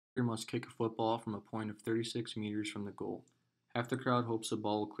Must kick a football from a point of 36 meters from the goal. Half the crowd hopes the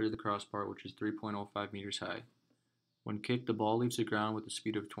ball will clear the crossbar, which is 3.05 meters high. When kicked, the ball leaves the ground with a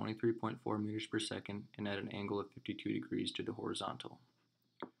speed of 23.4 meters per second and at an angle of 52 degrees to the horizontal.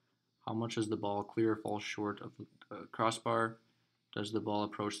 How much does the ball clear or fall short of the crossbar? Does the ball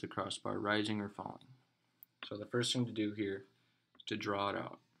approach the crossbar rising or falling? So the first thing to do here is to draw it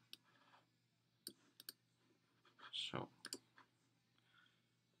out. So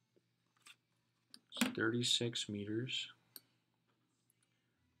it's 36 meters.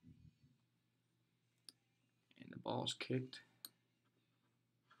 And the ball is kicked.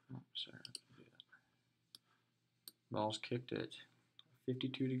 Oh, sorry. Ball's kicked at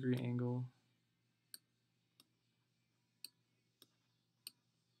 52-degree angle.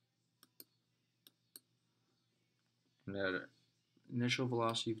 And at an initial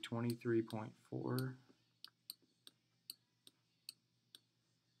velocity of 23.4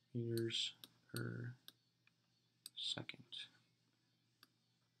 meters per second.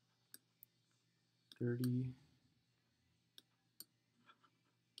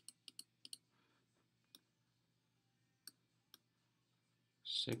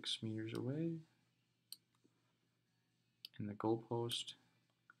 36 meters away. And the goalpost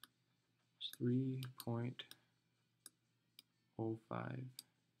is 3.05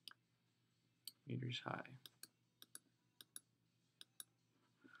 meters high.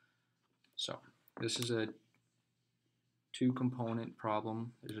 So this is a two-component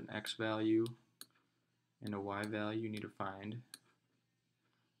problem. There's an x value and a y value you need to find.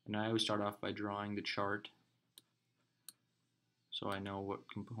 And I always start off by drawing the chart so I know what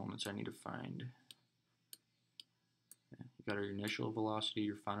components I need to find. You got your initial velocity,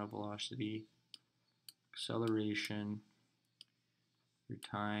 your final velocity, acceleration, your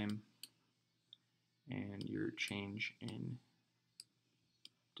time, and your change in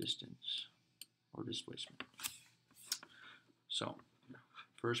distance or displacement. So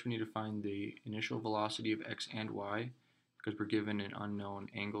first we need to find the initial velocity of x and y because we're given an unknown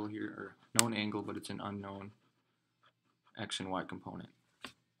angle here, or known angle, but it's an unknown x and y component.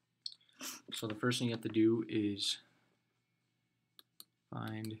 So the first thing you have to do is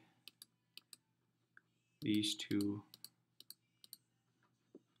find these two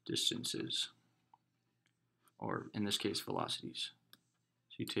distances, or in this case velocities.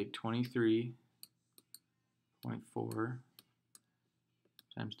 So you take 23.4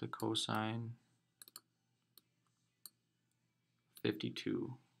 times the cosine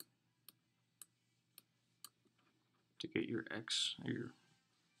 52 to get your x, your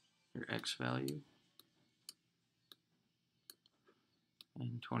x value,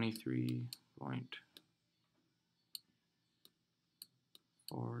 and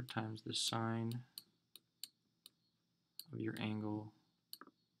 23.4 times the sine of your angle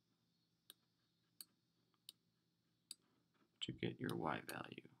to get your y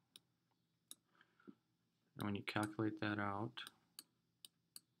value. And when you calculate that out,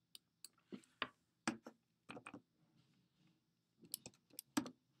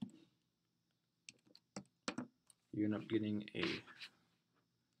 you end up getting a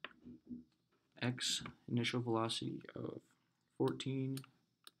x initial velocity of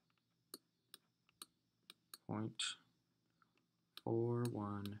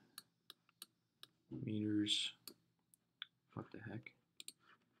 14.41 meters, what the heck,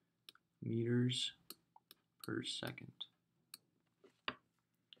 meters per second.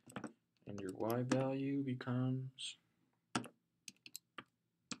 And your y value becomes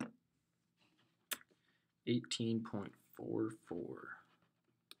 18.44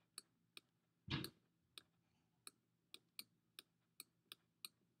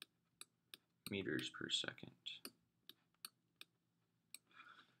 meters per second.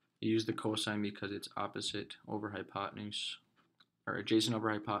 You use the cosine because it's opposite over hypotenuse, or adjacent over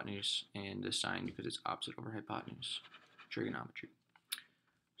hypotenuse, and the sine because it's opposite over hypotenuse, trigonometry.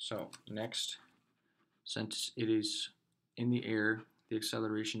 So next, since it is in the air, the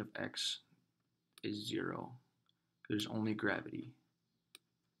acceleration of x is 0. There's only gravity.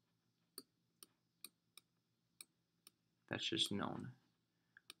 That's just known.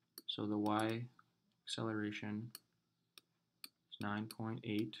 So the y acceleration is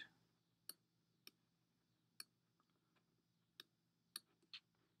 9.8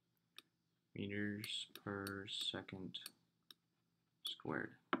 meters per second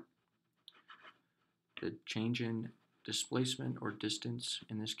squared. The change in displacement or distance,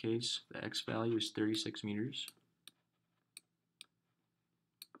 in this case, the x value is 36 meters.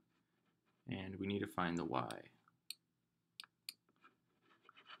 And we need to find the y.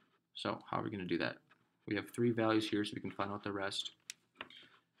 So how are we going to do that? We have three values here, so we can find out the rest.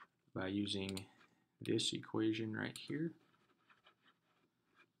 by using this equation right here.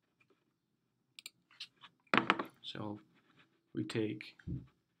 So we take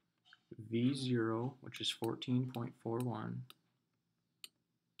V0, which is 14.41,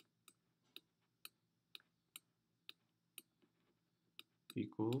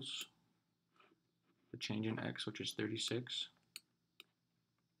 equals the change in x, which is 36,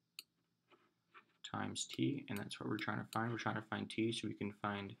 times t, and that's what we're trying to find. We're trying to find t so we can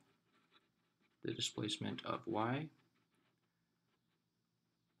find the displacement of y.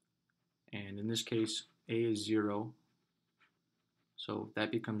 And in this case, a is 0, so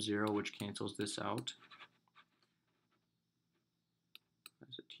that becomes 0, which cancels this out.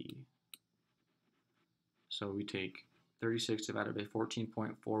 That's a t. So we take 36 divided by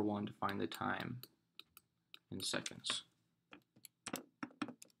 14.41 to find the time in seconds.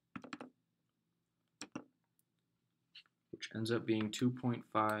 Which ends up being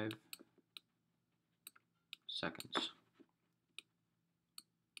 2.5 seconds.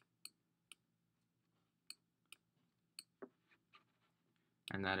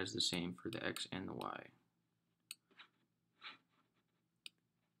 And that is the same for the x and the y.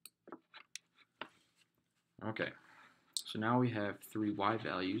 Okay, so now we have three y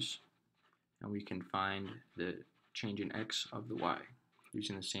values, and we can find the change in x of the y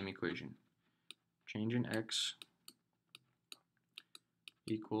using the same equation. Change in x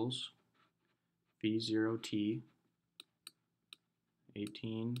equals V0t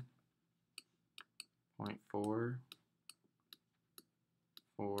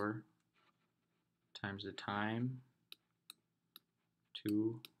 18.44 times the time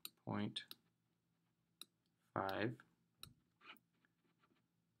 2.5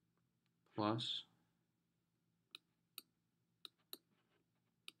 plus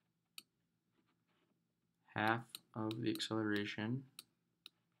half of the acceleration,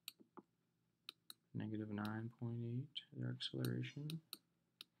 negative 9.8 the acceleration,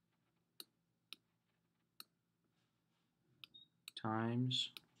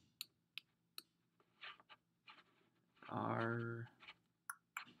 times r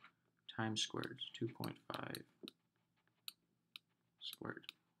times squared, 2.5 squared.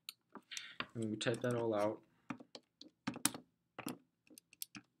 And when we type that all out,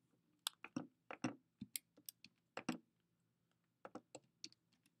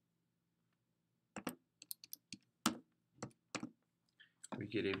 we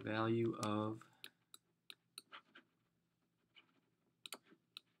get a value of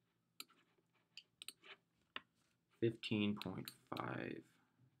 15.5.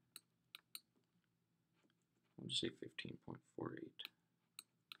 I'll just say 15.48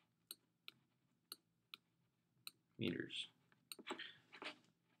 meters.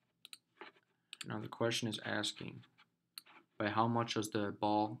 Now the question is asking, by how much does the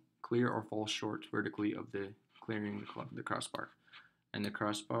ball clear or fall short vertically of the clearing the crossbar? And the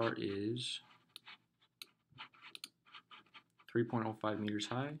crossbar is 3.05 meters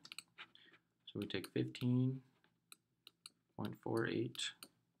high. So we take 15.48,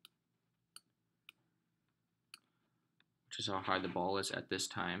 which is how high the ball is at this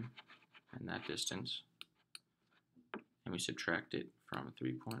time and that distance. And we subtract it from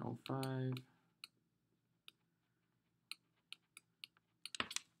 3.05.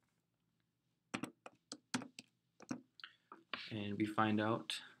 And we find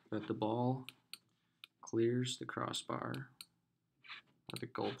out that the ball clears the crossbar or the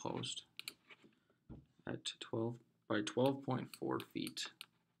goalpost at 12.4 feet.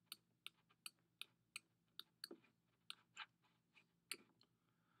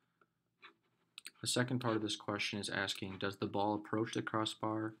 The second part of this question is asking, does the ball approach the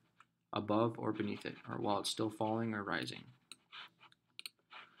crossbar above or beneath it, or while it's still falling or rising?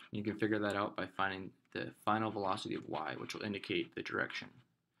 You can figure that out by finding the final velocity of y, which will indicate the direction.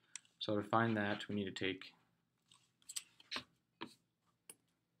 So to find that, we need to take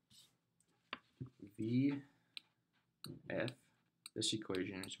VF, this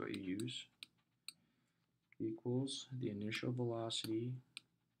equation is what you use, equals the initial velocity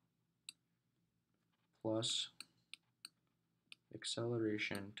plus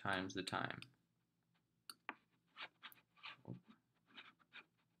acceleration times the time.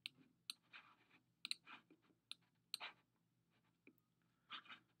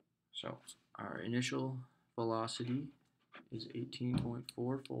 So our initial velocity is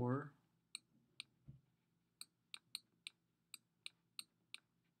 18.44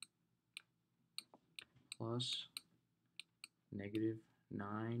 plus negative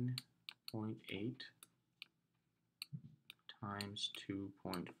 9.8 times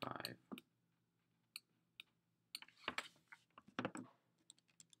 2.5.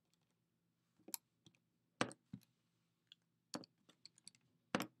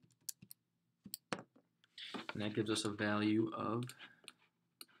 And that gives us a value of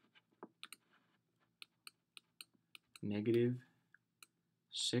negative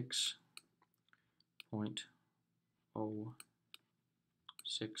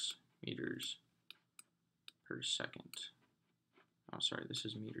 6.06 meters per second. Oh, sorry, this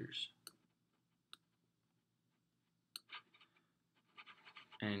is meters.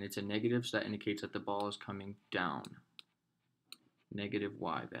 And it's a negative, so that indicates that the ball is coming down. Negative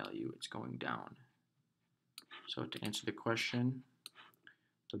y value, it's going down. So to answer the question,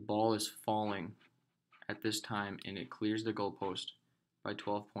 the ball is falling at this time and it clears the goalpost by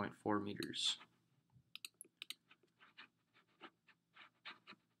 12.4 meters.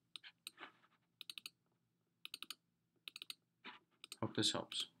 Hope this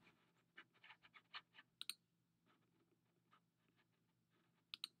helps.